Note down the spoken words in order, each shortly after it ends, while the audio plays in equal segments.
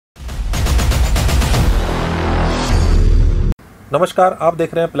नमस्कार, आप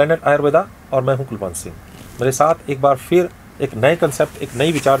देख रहे हैं प्लेनेट आयुर्वेदा और मैं हूं कुलवंत सिंह। मेरे साथ एक बार फिर एक नए कंसेप्ट, एक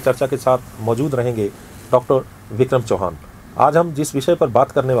नई विचार चर्चा के साथ मौजूद रहेंगे डॉक्टर विक्रम चौहान। आज हम जिस विषय पर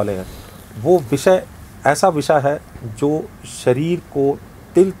बात करने वाले हैं वो विषय ऐसा विषय है जो शरीर को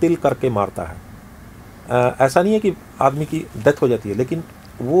तिल तिल करके मारता है। ऐसा नहीं है कि आदमी की डेथ हो जाती है, लेकिन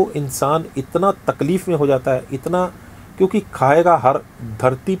वो इंसान इतना तकलीफ़ में हो जाता है, इतना, क्योंकि खाएगा, हर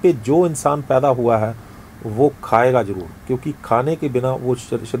धरती पे जो इंसान पैदा हुआ है वो खाएगा ज़रूर, क्योंकि खाने के बिना वो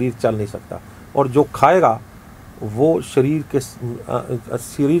शरीर चल नहीं सकता। और जो खाएगा वो शरीर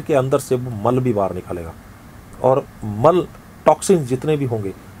के अंदर से वो मल भी बाहर निकालेगा, और मल टॉक्सिन्स जितने भी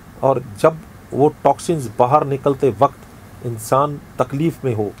होंगे, और जब वो टॉक्सिन्स बाहर निकलते वक्त इंसान तकलीफ़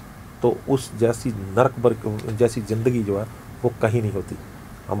में हो तो उस जैसी नरक जैसी ज़िंदगी जो है वो कहीं नहीं होती।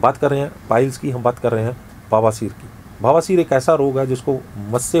 हम बात कर रहे हैं पाइल्स की, हम बात कर रहे हैं बवासीर की। बवासीर एक ऐसा रोग है जिसको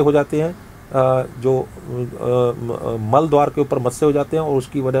मस्से हो जाते हैं, जो मल द्वार के ऊपर मस्से हो जाते हैं, और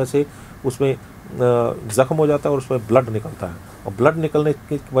उसकी वजह से उसमें ज़ख्म हो जाता है और उसमें ब्लड निकलता है, और ब्लड निकलने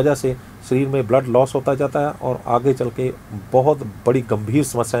की वजह से शरीर में ब्लड लॉस होता जाता है और आगे चल के बहुत बड़ी गंभीर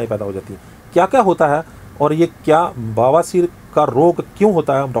समस्याएं पैदा हो जाती हैं। क्या क्या होता है और ये क्या बवासीर का रोग क्यों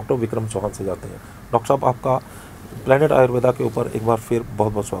होता है, हम डॉक्टर विक्रम चौहान से जाते हैं। डॉक्टर साहब, आपका प्लेनेट आयुर्वेदा के ऊपर एक बार फिर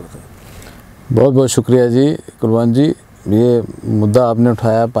बहुत बहुत स्वागत है। बहुत बहुत शुक्रिया जी कुलवंत जी। ये मुद्दा आपने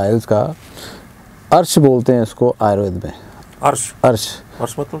उठाया पाइल्स का। अर्श बोलते हैं इसको आयुर्वेद में। अर्श अर्श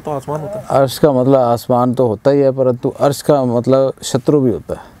अर्श मतलब तो आसमान होता है। अर्श का मतलब आसमान तो होता ही है, परंतु अर्श का मतलब शत्रु भी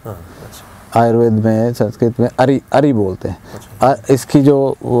होता है। हाँ, अच्छा। आयुर्वेद में, संस्कृत में अरि अरि बोलते हैं। अच्छा। इसकी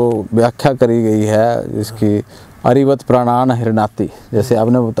जो वो व्याख्या करी गई है, इसकी अरिवत प्राणान हिरणाति, जैसे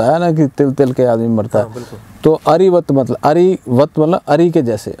आपने बताया ना कि तिल तिल के आदमी मरता है। बिल्कुल। तो अरिवत मतलब अरि के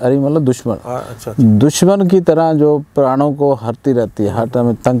जैसे, अरि मतलब दुश्मन। अच्छा। दुश्मन की तरह जो प्राणों को हरती रहती है, हर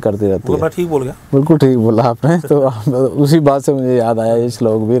टाइम तंग करती रहती है। मैं ठीक बोल गया? बिल्कुल ठीक बोला आपने। तो उसी बात से मुझे याद आया, ये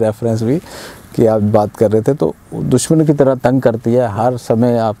श्लोक भी, रेफरेंस भी, कि आप बात कर रहे थे। तो दुश्मन की तरह तंग करती है, हर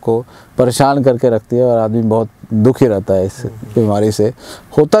समय आपको परेशान करके रखती है, और आदमी बहुत दुखी रहता है इस बीमारी से।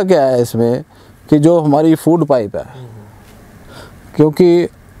 होता क्या है इसमें कि जो हमारी फूड पाइप है, क्योंकि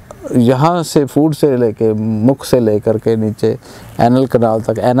यहाँ से फूड से लेके, मुख से लेकर के नीचे एनल कनाल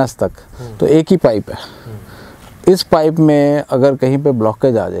तक, एनस तक, तो एक ही पाइप है। इस पाइप में अगर कहीं पे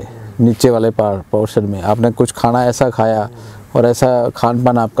ब्लॉकेज आ जाए, नीचे वाले पोर्शन में, आपने कुछ खाना ऐसा खाया और ऐसा खान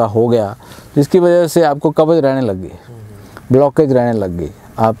पान आपका हो गया जिसकी वजह से आपको कब्ज रहने लग गई, ब्लॉकेज रहने लग गई,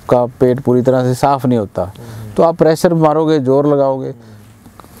 आपका पेट पूरी तरह से साफ़ नहीं होता, तो आप प्रेशर मारोगे, जोर लगाओगे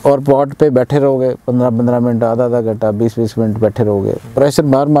और पॉट पे बैठे रहोगे 15-15 मिनट, आधा घंटा, 20-20 मिनट बैठे रहोगे। प्रेशर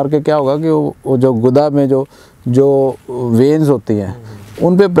मार के क्या होगा कि वो जो गुदा में जो वेन्स होती हैं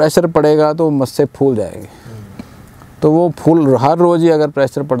उन पे प्रेशर पड़ेगा तो मस्से फूल जाएंगे। तो वो फूल हर रोज़ ही अगर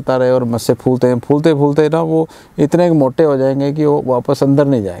प्रेशर पड़ता रहे और मस्से फूलते ना, वो इतने मोटे हो जाएंगे कि वो वापस अंदर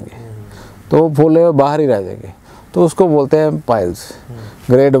नहीं जाएंगे, तो वो फूले हुए बाहर ही रह जाएंगे। तो उसको बोलते हैं पाइल्स।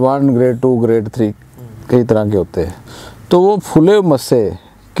 ग्रेड 1, ग्रेड 2, ग्रेड 3 कई तरह के होते हैं। तो वो फूले हुए मस्से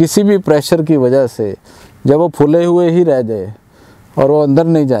किसी भी प्रेशर की वजह से जब वो फूले हुए ही रह जाए और वो अंदर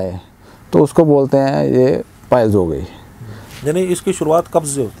नहीं जाए, तो उसको बोलते हैं ये पाइल्स हो गई। यानी इसकी शुरुआत कब्ज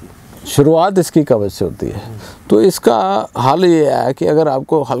से होती है? शुरुआत इसकी कब्ज से होती है। तो इसका हल ये है कि अगर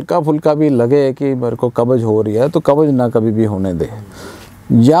आपको हल्का फुल्का भी लगे कि मेरे को कब्ज हो रही है, तो कब्ज ना कभी भी होने दे,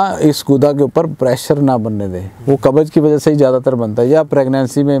 या इस गुदा के ऊपर प्रेशर ना बनने दे। वो कब्ज की वजह से ही ज़्यादातर बनता है, या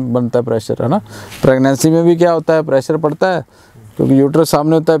प्रेगनेंसी में बनता है प्रेशर, है ना। प्रेगनेंसी में भी क्या होता है, प्रेशर पड़ता है, क्योंकि यूट्रस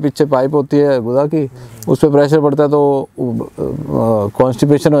सामने होता है, पीछे पाइप होती है गुदा की, उस पर प्रेशर पड़ता है तो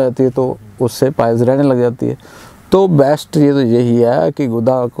कॉन्स्टिपेशन हो जाती है, तो उससे पाइल्स रहने लग जाती है। तो बेस्ट ये तो यही है कि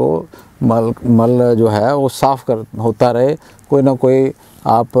गुदा को मल जो है वो साफ़ होता रहे। कोई ना कोई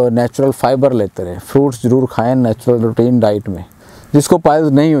आप नेचुरल फाइबर लेते रहे, फ्रूट्स ज़रूर खाएं नेचुरल रूटीन डाइट में। जिसको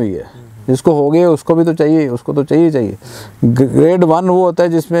पाइल्स नहीं हुई है, जिसको हो गई है, उसको भी तो चाहिए, उसको तो चाहिए। ग्रेड 1 वो होता है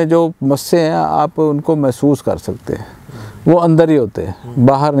जिसमें जो मस्से हैं आप उनको महसूस कर सकते हैं, वो अंदर ही होते हैं,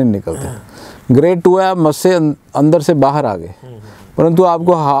 बाहर नहीं निकलते। ग्रेड 2 है, आप मस्से अंदर से बाहर आ गए, परंतु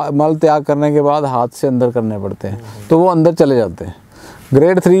आपको मल त्याग करने के बाद हाथ से अंदर करने पड़ते हैं, तो वो अंदर चले जाते हैं।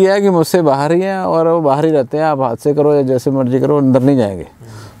 ग्रेड 3 है कि मस्से बाहर ही हैं और वो बाहर ही रहते हैं, आप हाथ से करो या जैसे मर्जी करो, अंदर नहीं जाएंगे,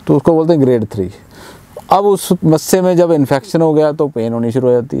 तो उसको बोलते हैं ग्रेड 3। अब उस मस्से में जब इन्फेक्शन हो गया तो पेन होनी शुरू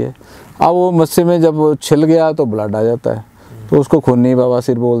हो जाती है। अब वो मस्से में जब छिल गया तो ब्लड आ जाता है, तो उसको खूनी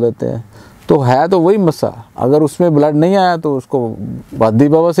बवासीर बोल देते हैं। तो है तो वही मस्सा, अगर उसमें ब्लड नहीं आया तो उसको बादी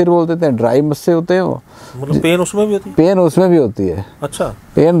बवासीर बोल देते हैं। ड्राई मस्से होते हैं वो। मतलब पेन उसमें भी होती है? पेन उसमें भी होती है। अच्छा,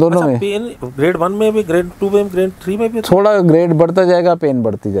 पेन दोनों में। पेन ग्रेड 1 में भी, ग्रेड 2 में, ग्रेड 3 में भी? थोड़ा ग्रेड बढ़ता जाएगा, पेन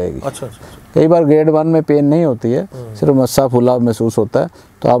बढ़ती जाएगी। अच्छा। कई बार ग्रेड 1 में पेन नहीं होती है, सिर्फ मस्सा फूला महसूस होता है,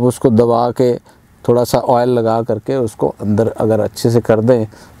 तो आप उसको दबा के थोड़ा सा ऑयल लगा करके उसको अंदर अगर अच्छे से कर दें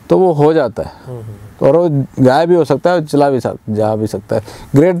तो वो हो जाता है। और वो गायब भी हो सकता है, जा भी सकता है।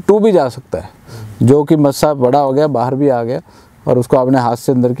 ग्रेड 2 भी जा सकता है, जो कि मस्सा बड़ा हो गया, बाहर भी आ गया और उसको आपने हाथ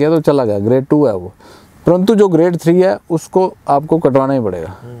से अंदर किया तो चला गया, ग्रेड 2 है वो। परंतु जो ग्रेड 3 है उसको आपको कटवाना ही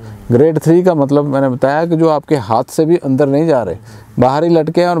पड़ेगा। ग्रेड 3 का मतलब मैंने बताया कि जो आपके हाथ से भी अंदर नहीं जा रहे, बाहर ही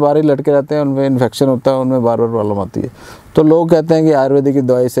लटके हैं और बाहर ही लटके रहते हैं, उनमें इन्फेक्शन होता है, उनमें बार बार प्रॉब्लम आती है। तो लोग कहते हैं कि आयुर्वेदिक की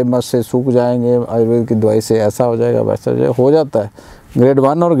दवाई से मस से सूख जाएंगे, आयुर्वेदिक की दवाई से ऐसा हो जाएगा वैसा हो जाएगा। हो जाता है ग्रेड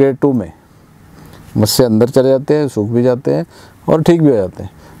 1 और ग्रेड 2 में, मस से अंदर चले जाते हैं, सूख भी जाते हैं और ठीक भी हो जाते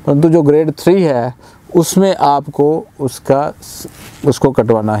हैं। परंतु जो ग्रेड 3 है उसमें आपको उसको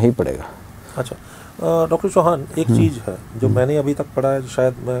कटवाना ही पड़ेगा। अच्छा डॉक्टर चौहान, एक चीज़ है जो मैंने अभी तक पढ़ा है,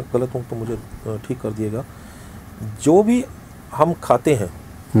 शायद मैं गलत हूँ तो मुझे ठीक कर दिएगा। जो भी हम खाते हैं,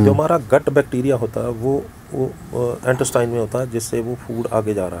 जो हमारा गट बैक्टीरिया होता है वो इंटेस्टाइन में होता है, जिससे वो फूड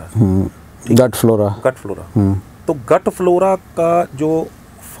आगे जा रहा है। गट फ्लोरा। तो गट फ्लोरा का जो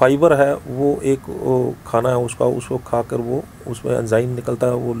फाइबर है वो एक खाना है, उसको खाकर वो उसमें एंजाइम निकलता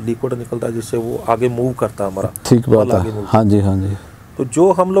है, वो लिक्विड निकलता है, जिससे वो आगे मूव करता है हमारा। ठीक बात है। हाँ जी, हाँ जी। तो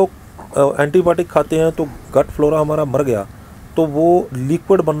जो हम लोग एंटीबायोटिक खाते हैं तो गट फ्लोरा हमारा मर गया, तो वो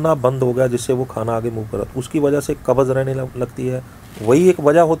लिक्विड बनना बंद हो गया, जिससे वो खाना आगे मूव कर, उसकी वजह से कब्ज रहने लगती है। वही एक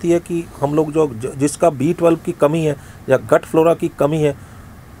वजह होती है कि हम लोग जिसका B12 की कमी है या गट फ्लोरा की कमी है,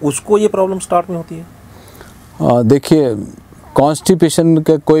 उसको ये प्रॉब्लम स्टार्ट में होती है। देखिए, कॉन्स्टिपेशन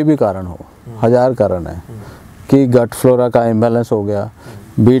के कोई भी कारण हो, 1000 कारण है कि गट फ्लोरा का इम्बैलेंस हो गया,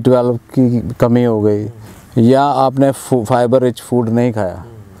 B12 की कमी हो गई, या आपने फाइबर रिच फूड नहीं खाया,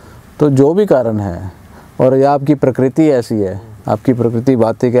 तो जो भी कारण है, और या आपकी प्रकृति ऐसी है, आपकी प्रकृति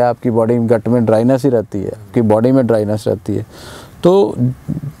वातिक है, आपकी बॉडी में गट में ड्राइनेस ही रहती है, आपकी बॉडी में ड्राइनेस रहती है, तो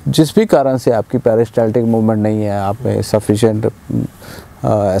जिस भी कारण से आपकी पेरिस्टाल्टिक मूवमेंट नहीं है, आप में सफिशिएंट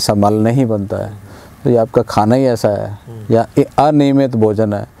ऐसा मल नहीं बनता है, तो ये आपका खाना ही ऐसा है, या अनियमित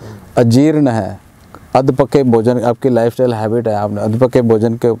भोजन है, अजीर्ण है, अधपके भोजन, आपकी लाइफस्टाइल हैबिट है, आपने अधपके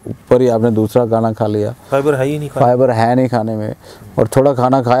भोजन के ऊपर ही आपने दूसरा खाना खा लिया, फाइबर है ही नहीं, फाइबर है नहीं खाने में, और थोड़ा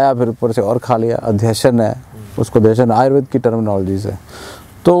खाना खाया फिर ऊपर से और खा लिया, अध्यशन है, उसको देशन आयुर्वेद की टर्मिनोलॉजी से।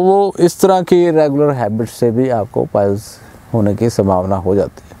 तो वो इस तरह की रेगुलर हैबिट से भी आपको पाइल्स होने की संभावना हो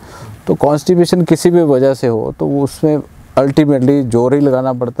जाती है। तो कॉन्स्टिपेशन किसी भी वजह से हो तो वो उसमें अल्टीमेटली जोर ही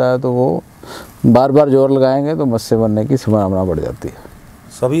लगाना पड़ता है, तो वो बार बार जोर लगाएंगे तो मस्से बनने की संभावना बढ़ जाती है।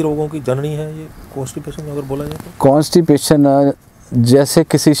 सभी रोगों की जननी है ये कॉन्स्टिपेशन, अगर बोला जाए तो। कॉन्स्टिपेशन जैसे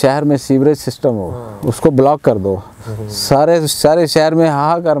किसी शहर में सीवरेज सिस्टम हो, उसको ब्लॉक कर दो, सारे शहर में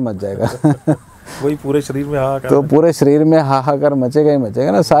हाहाकार मच जाएगा। वही पूरे शरीर में हाहाकार, तो पूरे शरीर में हाहाकार मचेगा ही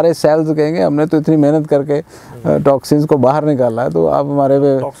मचेगा ना। सारे सेल्स कहेंगे हमने तो इतनी मेहनत करके टॉक्सिन्स को बाहर निकाला है, तो आप हमारे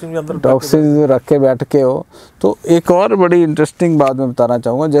पे टॉक्सिन्स रख के बैठ के हो। तो एक और बड़ी इंटरेस्टिंग बात मैं बताना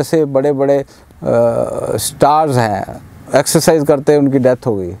चाहूँगा, जैसे बड़े बड़े स्टार्स हैं, एक्सरसाइज करते हैं उनकी डेथ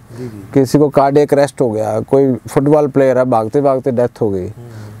हो गई, किसी को कार्डियक अरेस्ट हो गया, कोई फुटबॉल प्लेयर है भागते भागते डेथ हो गई,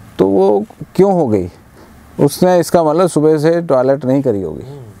 तो वो क्यों हो गई? उसने, इसका मतलब सुबह से टॉयलेट नहीं करी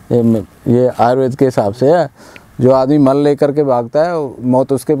होगी। ये आयुर्वेद के हिसाब से है। जो आदमी मल लेकर के भागता है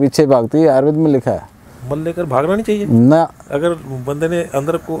मौत उसके पीछे भागती है, आयुर्वेद में लिखा है। मल लेकर भागना नहीं चाहिए ना, अगर बंदे ने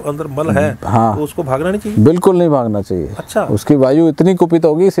अंदर मल है, हाँ, तो उसको भागना नहीं चाहिए, बिल्कुल नहीं भागना चाहिए। अच्छा, उसकी वायु इतनी कुपित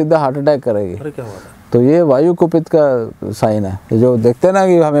होगी सीधा हार्ट अटैक करेगी। अरे क्या बात है। तो ये वायु कुपित का साइन है। जो देखते हैं ना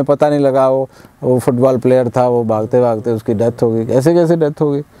कि हमें पता नहीं लगा वो फुटबॉल प्लेयर था, वो भागते भागते उसकी डेथ हो गई। कैसे डेथ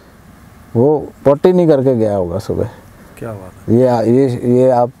हो गई? वो पॉटी नहीं करके गया होगा सुबह। क्या बात है।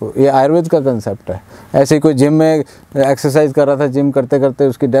 ये आयुर्वेद का कंसेप्ट है। ऐसे ही कोई जिम में एक्सरसाइज कर रहा था, जिम करते करते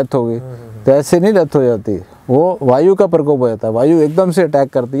उसकी डेथ हो गई, तो ऐसे नहीं डेथ हो जाती, वो वायु का प्रकोप हो जाता है। वायु एकदम से अटैक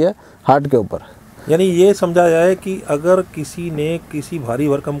करती है हार्ट के ऊपर। यानी ये समझा जाए कि अगर किसी ने किसी भारी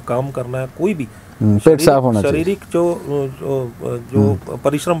भरकम काम करना है, कोई भी पेट साफ होना चाहिए, शारीरिक जो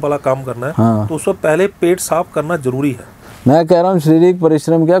परिश्रम वाला काम करना है, हाँ, तो उससे पहले पेट साफ करना जरूरी है। मैं कह रहा हूँ शारीरिक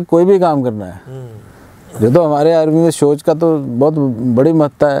परिश्रम क्या, कोई भी काम करना है। जो तो हमारे आयुर्वेद में शौच का तो बहुत बड़ी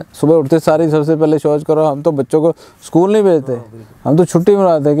महत्ता है। सुबह उठते सारी सबसे पहले शौच करो। हम तो बच्चों को स्कूल नहीं भेजते, हम तो छुट्टी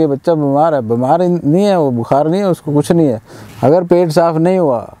मनाते हैं कि बच्चा बीमार है। बीमार नहीं है वो, बुखार नहीं है उसको, कुछ नहीं है। अगर पेट साफ नहीं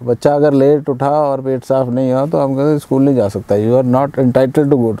हुआ, बच्चा अगर लेट उठा और पेट साफ नहीं हुआ, तो हम कहते हैं स्कूल नहीं जा सकता, you are not entitled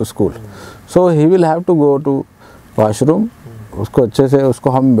to go to school, so he will have to go to washroom. उसको अच्छे से उसको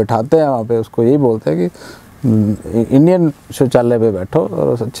हम बिठाते हैं वहाँ पे, उसको यही बोलते हैं कि इंडियन शौचालय पे बैठो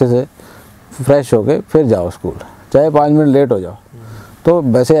और अच्छे से फ्रेश होके फिर जाओ स्कूल, चाहे 5 मिनट लेट हो जाओ। तो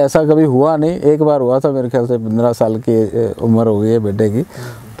वैसे ऐसा कभी हुआ नहीं, एक बार हुआ था, मेरे ख्याल से 15 साल की उम्र हो गई है बेटे की,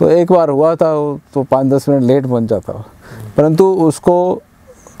 तो एक बार हुआ था, तो 5-10 मिनट लेट पहुंचा था, परंतु उसको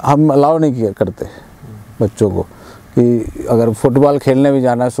हम अलाउ नहीं किया करते बच्चों को। कि अगर फुटबॉल खेलने भी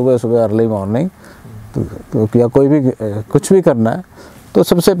जाना है सुबह सुबह अर्ली मॉर्निंग तो या कोई भी कुछ भी करना है तो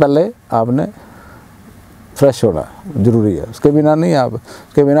सबसे पहले आपने फ्रेश होना ज़रूरी है, उसके बिना नहीं, आप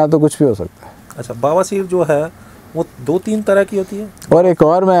उसके बिना तो कुछ भी हो सकता है। अच्छा, बवासीर जो है वो 2-3 तरह की होती है। और एक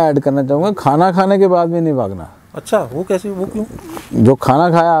और मैं ऐड करना चाहूँगा, खाना खाने के बाद भी नहीं भागना। अच्छा, वो कैसे, वो क्यों? जो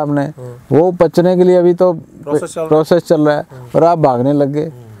खाना खाया आपने वो पचने के लिए अभी तो प्रोसेस चल रहा है और आप भागने लग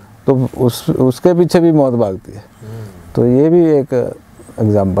गए तो उसके पीछे भी मौत भागती है। तो ये भी एक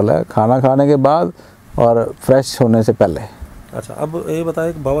एग्जाम्पल है, खाना खाने के बाद और फ्रेश होने से पहले। अच्छा, अब ये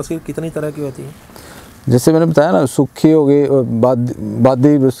बताएं कि बवासीर कितनी तरह की होती है? जैसे मैंने बताया ना, सूखी हो गई,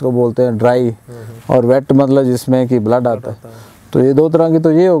 बादी उसको बोलते हैं ड्राई, और वेट मतलब जिसमें कि ब्लड आता है। तो ये 2 तरह की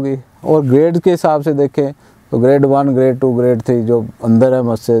तो ये होगी। और ग्रेड के हिसाब से देखें तो ग्रेड 1, ग्रेड 2, ग्रेड 3, जो अंदर है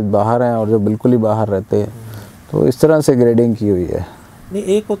मस्से बाहर हैं और जो बिल्कुल ही बाहर रहते हैं, तो इस तरह से ग्रेडिंग की हुई है। नहीं,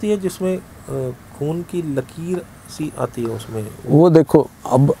 एक होती है जिसमें खून की लकीर सी आती है उसमें, वो देखो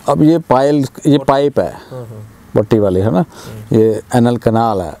अब ये पाइप है पट्टी वाली, है ना, ये एनल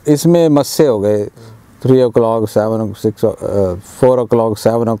कनाल है, इसमें मस्से हो गए 3 o'clock, 7, 6, 4 o'clock,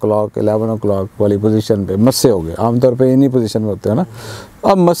 7 o'clock, 11 o'clock वाली पोजीशन पे मस्से हो गए। आमतौर पे इन्हीं पोजीशन में होते हैं ना।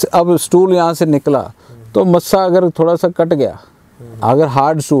 अब स्टूल यहाँ से निकला तो मस्सा अगर थोड़ा सा कट गया, अगर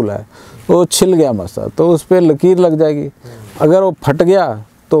हार्ड स्टूल है तो छिल गया मस्सा, तो उस पर लकीर लग जाएगी। अगर वो फट गया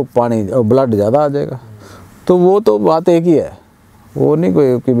तो पानी और ब्लड ज़्यादा आ जाएगा। तो वो तो बात एक ही है, वो नहीं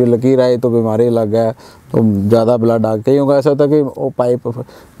कोई कि भी लकीर आई तो बीमारी लग गया तो ज़्यादा ब्लड आ, कईयों का ऐसा होता है कि वो पाइप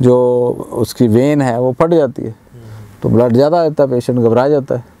जो उसकी वेन है वो फट जाती है तो ब्लड ज़्यादा आ जाता है, पेशेंट घबरा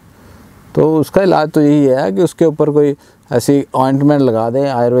जाता है। तो उसका इलाज तो यही है कि उसके ऊपर कोई ऐसी ऑइंटमेंट लगा दें,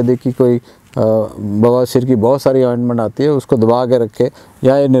 आयुर्वेदिक की कोई बवासीर की बहुत सारी ऑइंटमेंट आती है, उसको दबा के रखे,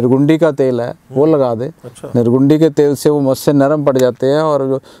 या ये निर्गुंडी का तेल है वो लगा दे। अच्छा। निर्गुंडी के तेल से वो मस्से नरम पड़ जाते हैं।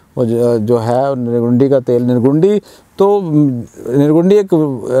 और जो है निर्गुंडी का तेल, निर्गुंडी एक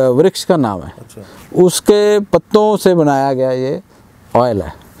वृक्ष का नाम है। अच्छा। उसके पत्तों से बनाया गया ये ऑयल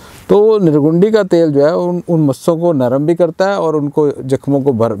है। तो निर्गुंडी का तेल जो है उन मस्सों को नरम भी करता है और उनको जख्मों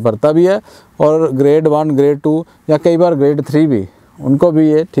को भरता भी है। और ग्रेड 1, ग्रेड 2 या कई बार ग्रेड 3 भी, उनको भी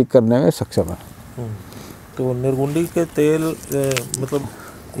ये ठीक करने में सक्षम है। तो निर्गुंडी के तेल मतलब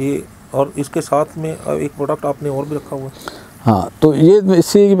ये, और इसके साथ में एक प्रोडक्ट आपने और भी रखा हुआ है? हाँ, तो ये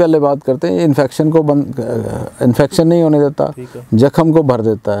इसी की पहले बात करते हैं। ये इन्फेक्शन को इन्फेक्शन नहीं होने देता, जख्म को भर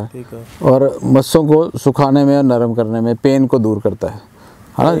देता है और मस्सों को सुखाने में और नरम करने में, पेन को दूर करता है।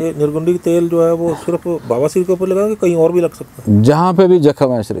 हाँ, ये निर्गुंडी तेल जो है वो सिर्फ बवासीर के ऊपर लगा कि कहीं और भी लग सकता है? जहाँ पे भी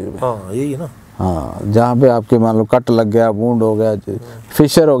जख्म है शरीर में। हाँ, यही है ना। हाँ, जहाँ पे आपके मान लो कट लग गया, वुंड हो गया,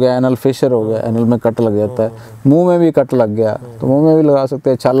 फिशर हो गया, एनल फिशर हो गया, एनल में कट लग जाता है, मुंह में भी कट लग गया तो मुंह में भी लगा सकते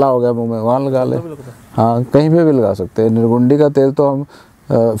हैं, छाला हो गया मुंह में, वहाँ लगा ले। हाँ, कहीं पे भी लगा सकते हैं। निर्गुंडी का तेल तो हम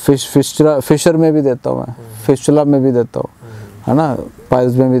फिशर में भी देता हूँ मैं, फिस्टुला में भी देता हूँ, है ना,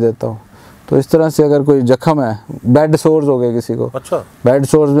 पाइल्स में भी देता हूँ। तो इस तरह से अगर कोई जख्म है, बेड सोर्स हो गए किसी को, अच्छा, बेड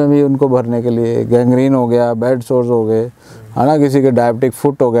सोर्स में भी उनको भरने के लिए, गैंग्रीन हो गया, बेड सोर्स हो गए, है ना, किसी के डायबिटिक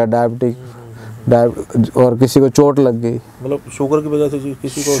फुट हो गया, और किसी को चोट लग गई, मतलब शुगर की वजह से,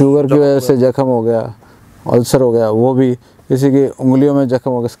 किसी को शुगर की वजह से जख्म हो गया, अल्सर हो गया, वो भी, किसी की उंगलियों में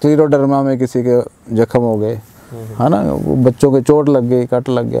जख्म हो गया, स्क्लेरोडर्मा में किसी के जख्म हो गए, है ना, वो बच्चों के चोट लग गई, कट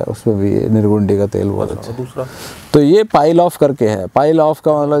लग गया, उसमें भी ये निर्गुंडी का तेल बहुत अच्छा। दूसरा तो ये पाइल ऑफ करके है। पाइल ऑफ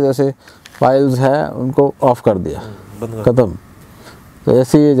का मतलब जैसे पाइल्स है उनको ऑफ कर दिया, ख़त्म। तो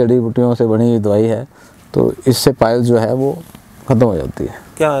ऐसी ये जड़ी बूटियों से बनी हुई दवाई है, तो इससे पाइल्स जो है वो ख़त्म हो जाती है।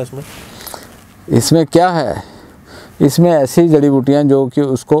 क्या है इसमें? इसमें क्या है, इसमें ऐसी जड़ी बूटियाँ जो कि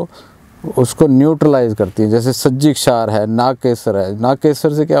उसको न्यूट्रलाइज करती हैं। जैसे सज्जिक क्षार है, नाग केसर है। नाग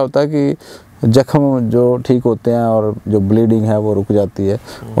केसर से क्या होता है कि जख्म जो ठीक होते हैं और जो ब्लीडिंग है वो रुक जाती है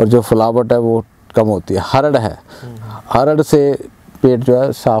और जो फुलावट है वो कम होती है। हरड़ है, हरड़ से पेट जो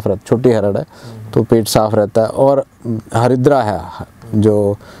है साफ रहता, छोटी हरड़ है तो पेट साफ रहता है। और हरिद्रा है,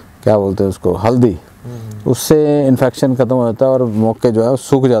 जो क्या बोलते हैं उसको, हल्दी, उससे इन्फेक्शन ख़त्म हो जाता है और मौके जो है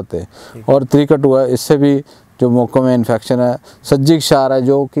सूख जाते हैं। और त्रिकट हुआ, इससे भी जो मौकों में इन्फेक्शन है। सज्जिक क्षार है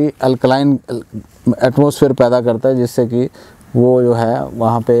जो कि अल्कलाइन एटमॉस्फेयर पैदा करता है, जिससे कि वो जो है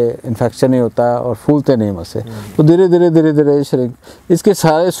वहाँ पे इन्फेक्शन नहीं होता है और फूलते नहीं मस्से। तो धीरे धीरे श्रिंक। इसके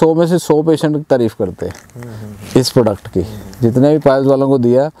सारे 100 में से 100 पेशेंट तारीफ़ करते हैं इस प्रोडक्ट की। जितने भी पाइल्स वालों को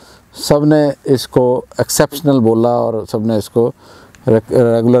दिया सब ने इसको एक्सेप्शनल बोला और सब ने इसको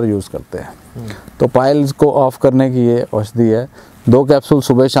रेगुलर यूज़ करते हैं। तो पाइल्स को ऑफ करने की ये औषधि है। 2 कैप्सूल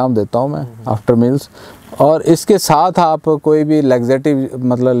सुबह शाम देता हूँ मैं आफ्टर मील्स। और इसके साथ आप कोई भी लैक्सेटिव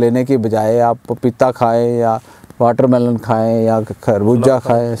मतलब लेने की बजाय आप पपीता खाएं या वाटरमेलन खाएं या खरबूजा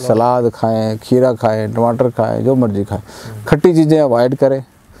खाएं, सलाद खाएं, खीरा खाएं, टमाटर खाएं, जो मर्जी खाएं। खट्टी चीज़ें अवॉइड करें।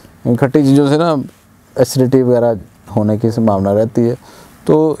 इन खट्टी चीज़ों से ना एसिडिटी वगैरह होने की संभावना रहती है।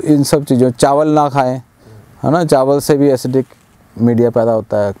 तो इन सब चीज़ों, चावल ना खाएं, है ना, चावल से भी एसिडिक मीडिया पैदा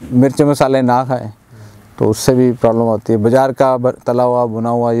होता है। मिर्च मसाले ना खाएं तो उससे भी प्रॉब्लम होती है। बाज़ार का तला हुआ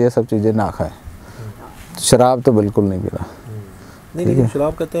भुना हुआ ये सब चीज़ें ना खाएं। शराब तो बिल्कुल नहीं पीना। नहीं, लेकिन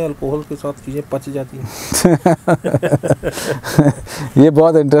शराब कहते हैं अल्कोहल के साथ चीज़ें पच जाती हैं। ये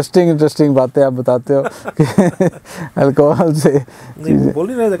बहुत इंटरेस्टिंग बातें आप बताते हो कि अल्कोहल से नहीं, वो बोल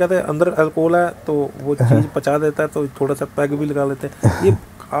नहीं रहे थे, कहते हैं अंदर अल्कोहल है तो वो चीज़ पचा देता है, तो थोड़ा सा पैग भी लगा लेते हैं। ये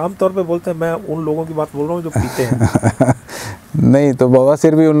आमतौर पे बोलते हैं, मैं उन लोगों की बात बोल रहा हूँ जो पीते हैं। नहीं, तो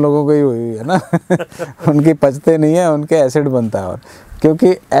बवासीर भी उन लोगों को ही हुई है ना। उनकी पचते नहीं है, उनके एसिड बनता है। और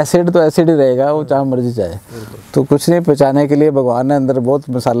क्योंकि एसिड तो एसिड ही रहेगा, वो चाहे मर्जी चाहे। तो कुछ नहीं, पचाने के लिए भगवान ने अंदर बहुत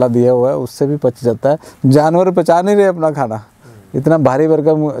मसाला दिया हुआ है, उससे भी पच जाता है। जानवर पचा नहीं रहे अपना खाना, इतना भारी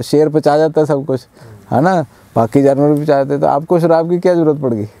भरकम शेर पचा जाता है सब कुछ, है ना, बाकी जानवर भी पचा जाते हैं। तो आपको शराब की क्या ज़रूरत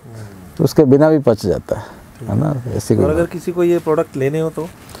पड़ेगी? तो उसके बिना भी पच जाता है ना। ऐसी और अगर किसी को ये प्रोडक्ट लेने हो तो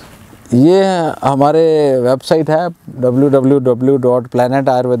ये हमारे वेबसाइट है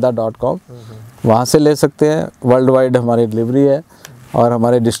www.planetayurveda.com, वहाँ से ले सकते हैं। वर्ल्ड वाइड हमारी डिलीवरी है और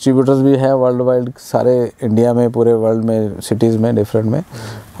हमारे डिस्ट्रीब्यूटर्स भी हैं वर्ल्ड वाइड, सारे इंडिया में, पूरे वर्ल्ड में, सिटीज़ में, डिफरेंट में।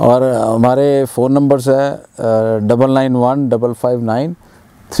 और हमारे फ़ोन नंबर्स है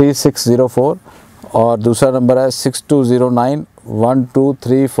 9915593604 और दूसरा नंबर है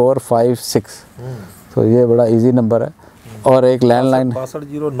 6209123456। तो ये बड़ा इजी नंबर है। और एक लैंडलाइन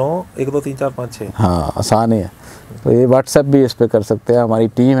 6209123456। हाँ, आसान ही है। तो ये व्हाट्सएप भी इस पे कर सकते हैं। हमारी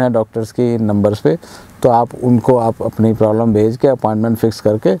टीम है डॉक्टर्स की इन नंबर्स पे, तो आप उनको आप अपनी प्रॉब्लम भेज के अपॉइंटमेंट फिक्स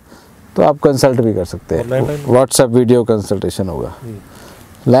करके तो आप कंसल्ट भी कर सकते हैं। व्हाट्सएप वीडियो कंसल्टेशन होगा।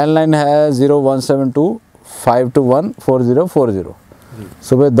 लैंडलाइन है 0172-521-4040,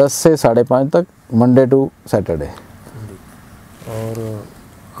 सुबह 10 से 5:30 तक, मंडे टू सैटरडे। और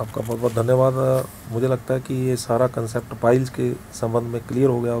आपका बहुत बहुत धन्यवाद। मुझे लगता है कि ये सारा कंसेप्ट पाइल्स के संबंध में क्लियर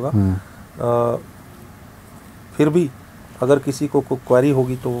हो गया होगा। फिर भी अगर किसी को कोई क्वेरी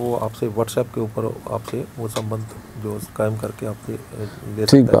होगी तो वो आपसे व्हाट्सएप के ऊपर आपसे वो संबंध जो कायम करके आपसे ले सकता है।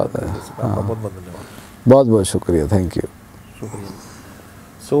 ठीक बात है। आपका बहुत बहुत धन्यवाद। बहुत बहुत शुक्रिया, थैंक यू। शुक्रिया।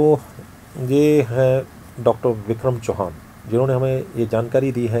 सो ये है डॉक्टर विक्रम चौहान, जिन्होंने हमें ये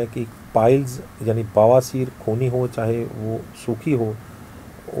जानकारी दी है कि पाइल्स यानी बवासीर खूनी हो चाहे वो सूखी हो,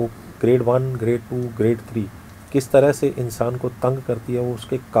 वो ग्रेड 1, ग्रेड 2, ग्रेड 3 किस तरह से इंसान को तंग करती है, वो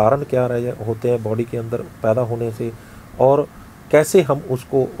उसके कारण क्या रहे होते हैं बॉडी के अंदर पैदा होने से, और कैसे हम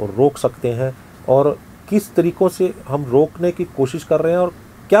उसको रोक सकते हैं, और किस तरीक़ों से हम रोकने की कोशिश कर रहे हैं, और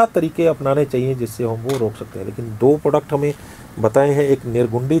क्या तरीके अपनाने चाहिए जिससे हम वो रोक सकते हैं। लेकिन 2 प्रोडक्ट हमें बताए हैं, एक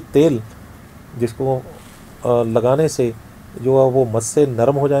निर्गुंडी तेल जिसको लगाने से जो है वो मस्से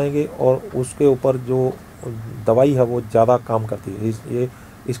नरम हो जाएंगे, और उसके ऊपर जो दवाई है वो ज़्यादा काम करती है।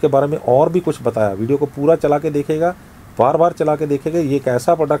 इसके बारे में और भी कुछ बताया। वीडियो को पूरा चला के देखेगा, बार बार चला के देखेगा। ये एक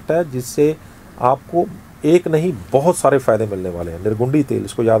ऐसा प्रोडक्ट है जिससे आपको एक नहीं बहुत सारे फ़ायदे मिलने वाले हैं। निर्गुंडी तेल,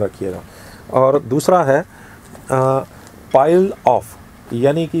 इसको याद रखिएगा। और दूसरा है पाइल ऑफ,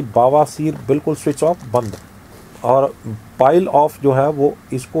 यानी कि बवासीर बिल्कुल स्विच ऑफ, बंद। और पाइल ऑफ जो है वो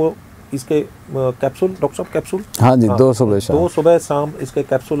इसके कैप्सूल, डॉक्टर साहब कैप्सूल, हाँ जी, 2 सुबह शाम इसके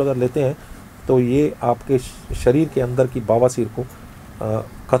कैप्सूल अगर लेते हैं तो ये आपके शरीर के अंदर की बवासीर को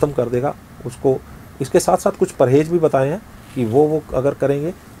ख़त्म कर देगा। उसको इसके साथ साथ कुछ परहेज भी बताए हैं कि वो अगर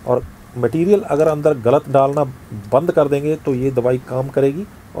करेंगे और मटेरियल अगर अंदर गलत डालना बंद कर देंगे तो ये दवाई काम करेगी,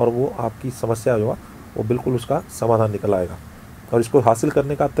 और वो आपकी समस्या जो है वो बिल्कुल उसका समाधान निकल आएगा। और इसको हासिल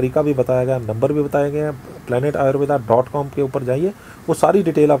करने का तरीका भी बताया गया, नंबर भी बताए गए हैं। planetayurveda.com के ऊपर जाइए, वो सारी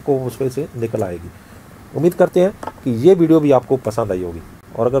डिटेल आपको उस पर से निकल आएगी। उम्मीद करते हैं कि ये वीडियो भी आपको पसंद आई होगी,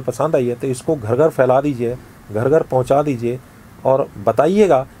 और अगर पसंद आई है तो इसको घर घर फैला दीजिए, घर घर पहुंचा दीजिए, और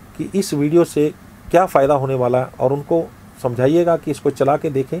बताइएगा कि इस वीडियो से क्या फ़ायदा होने वाला है, और उनको समझाइएगा कि इसको चला के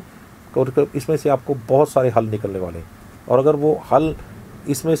देखें, और इसमें से आपको बहुत सारे हल निकलने वाले हैं। और अगर वो हल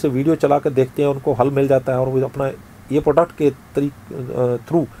इसमें से वीडियो चला कर देखते हैं, उनको हल मिल जाता है, और वो अपना ये प्रोडक्ट के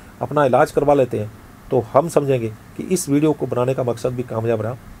थ्रू अपना इलाज करवा लेते हैं, तो हम समझेंगे कि इस वीडियो को बनाने का मकसद भी कामयाब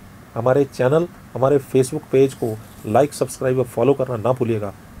रहा। हमारे चैनल, हमारे फेसबुक पेज को लाइक, सब्सक्राइब और फॉलो करना ना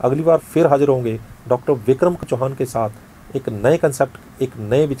भूलिएगा। अगली बार फिर हाजिर होंगे डॉक्टर विक्रम चौहान के साथ, एक नए कंसेप्ट, एक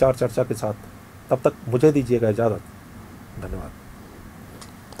नए विचार चर्चा के साथ। तब तक मुझे दीजिएगा इजाज़त। धन्यवाद।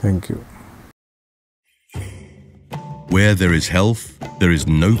 Thank you. Where there is health, there is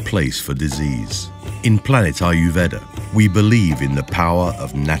no place for disease. In Planet Ayurveda, we believe in the power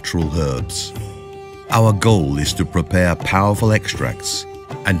of natural herbs. Our goal is to prepare powerful extracts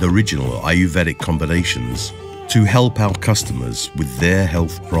and original Ayurvedic combinations to help our customers with their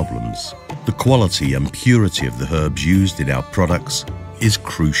health problems. The quality and purity of the herbs used in our products is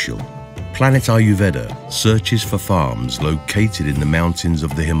crucial. Planet Ayurveda searches for farms located in the mountains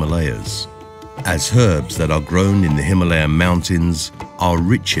of the Himalayas, as herbs that are grown in the Himalayan mountains are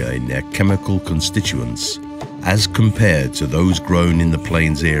richer in their chemical constituents as compared to those grown in the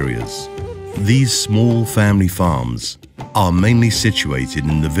plains areas. These small family farms are mainly situated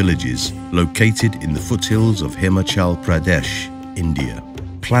in the villages located in the foothills of Himachal Pradesh, India.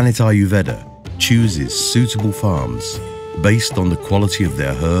 Planet Ayurveda chooses suitable farms based on the quality of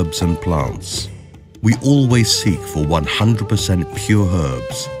their herbs and plants. We always seek for 100% pure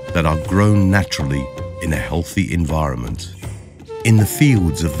herbs that are grown naturally in a healthy environment. In the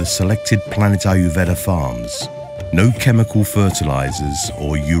fields of the selected Planet Ayurveda farms, no chemical fertilizers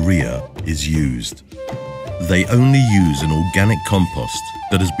or urea is used. They only use an organic compost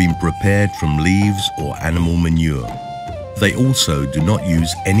that has been prepared from leaves or animal manure. They also do not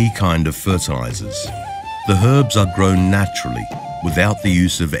use any kind of fertilizers. The herbs are grown naturally without the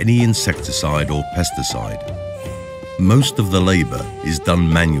use of any insecticide or pesticide. Most of the labor is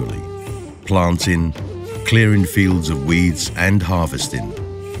done manually, planting, clearing fields of weeds and harvesting,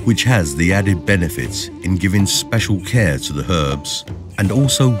 which has the added benefits in giving special care to the herbs and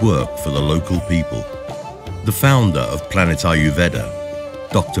also work for the local people. The founder of Planet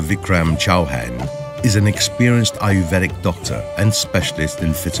Ayurveda, Dr. Vikram Chauhan, is an experienced Ayurvedic doctor and specialist in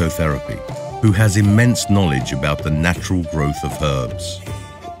phytotherapy who has immense knowledge about the natural growth of herbs.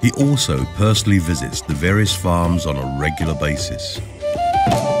 He also personally visits the various farms on a regular basis.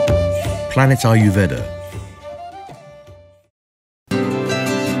 Planet Ayurveda